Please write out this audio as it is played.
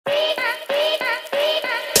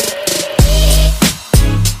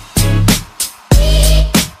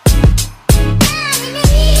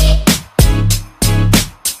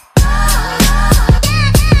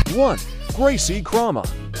Gracie Kramer.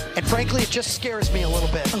 And frankly, it just scares me a little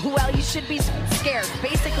bit. Well, you should be scared.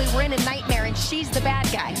 Basically, we're in a nightmare and she's the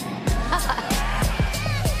bad guy.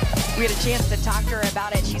 We had a chance to talk to her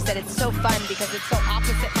about it. She said it's so fun because it's so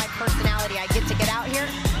opposite my personality. I get to get out here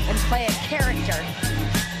and play a character.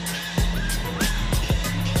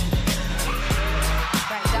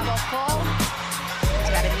 Front double full. She's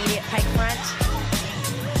got immediate pike front.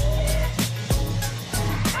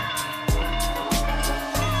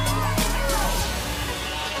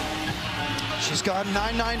 She's gone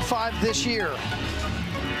 9.95 this year.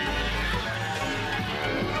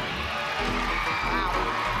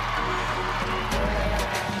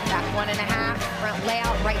 Back 1.5, front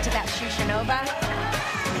layout right to that Shushanova.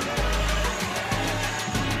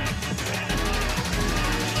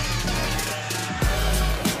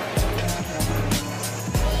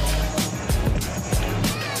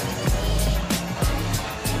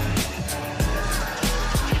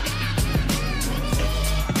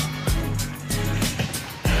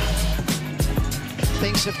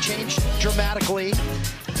 Things have changed dramatically.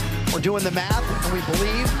 We're doing the math, and we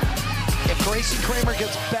believe if Gracie Kramer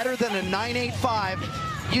gets better than a 9.85,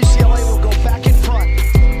 UCLA will go back in front.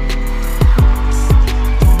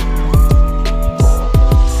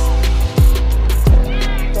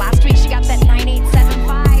 Last week she got that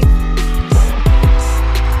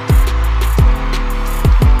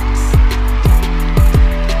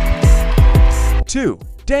 9.875. Two,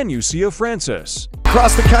 Danusia Francis.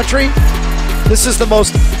 Across the country, this is the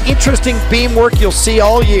most interesting beam work you'll see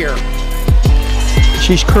all year.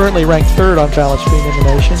 She's currently ranked 3rd on balance beam in the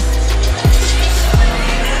nation.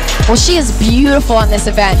 Well, she is beautiful on this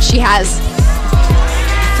event. She has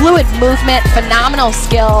fluid movement, phenomenal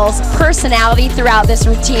skills, personality throughout this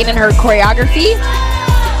routine and her choreography.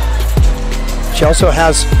 She also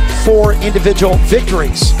has 4 individual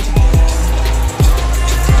victories.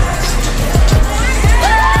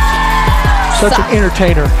 Such an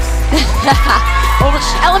entertainer. Well,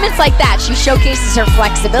 elements like that, she showcases her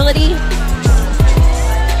flexibility.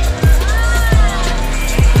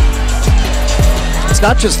 It's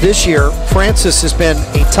not just this year. Francis has been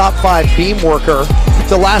a top 5 beam worker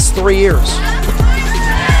the last 3 years.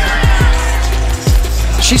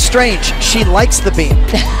 She's strange. She likes the beam.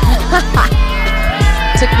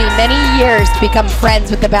 Took me many years to become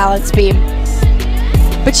friends with the balance beam.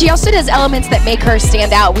 But she also does elements that make her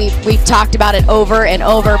stand out. We've talked about it over and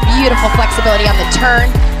over. Beautiful flexibility on the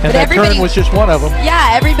turn. And that turn was just one of them.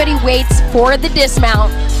 Yeah, everybody waits for the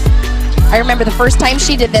dismount. I remember the first time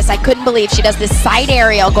she did this, I couldn't believe she does this side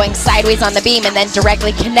aerial going sideways on the beam and then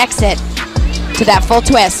directly connects it to that full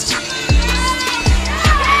twist.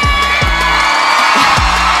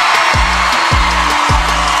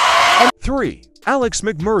 Three, Alex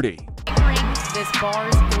McMurty. This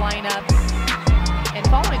bar's lineup and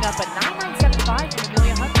following up a 9.975 from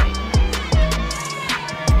Amelia Huntley.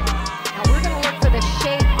 Now we're going to look for the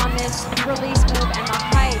shape on this release move and the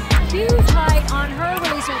height. Huge height on her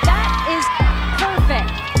release move. That is perfect.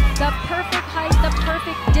 The perfect height, the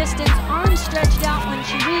perfect distance. Arms stretched out when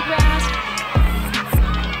she regrassed.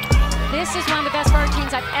 This is one of the best bar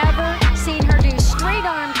routines I've ever seen her do. Straight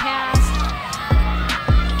arm cast.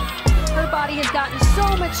 Her body has gotten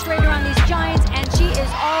so much straighter on these giants, and she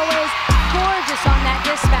is always gorgeous on that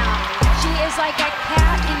dismount. She is like a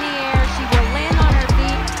cat in the air. She will land on her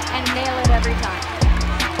feet and nail it every time.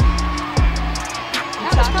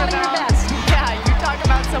 That was probably your best. Yeah, you talk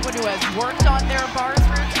about someone who has worked on their bars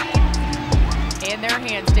routine and their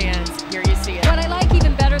handstands. Here you see it. What I like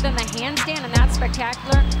even better than the handstand, and that's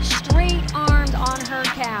spectacular, straight armed on her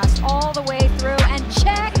cast all the way through. And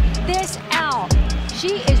check this out.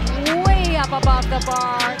 She is way up above the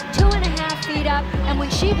bar, 2.5 feet up, and when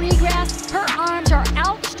she regressed, her arms are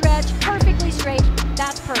outstretched, perfectly straight.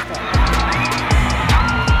 That's perfect.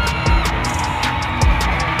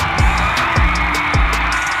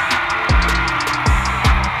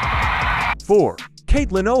 Four,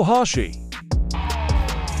 Katelyn Ohashi.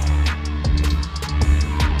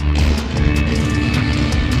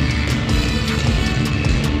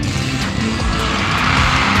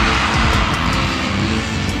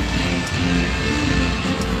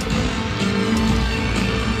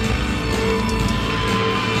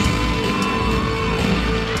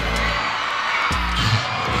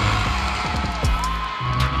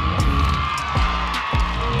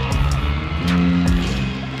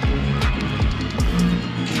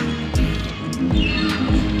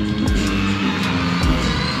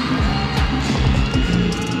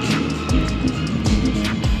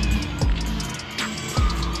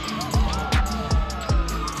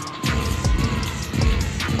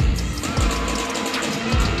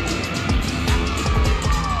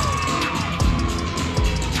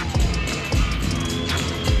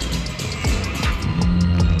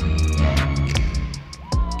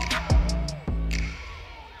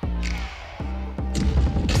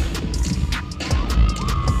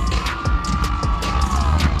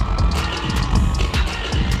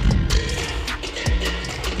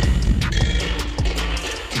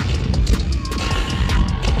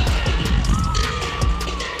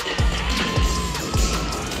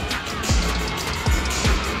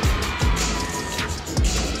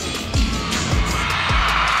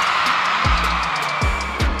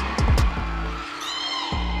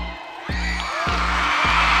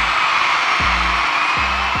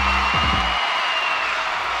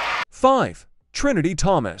 5. Trinity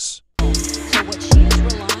Thomas.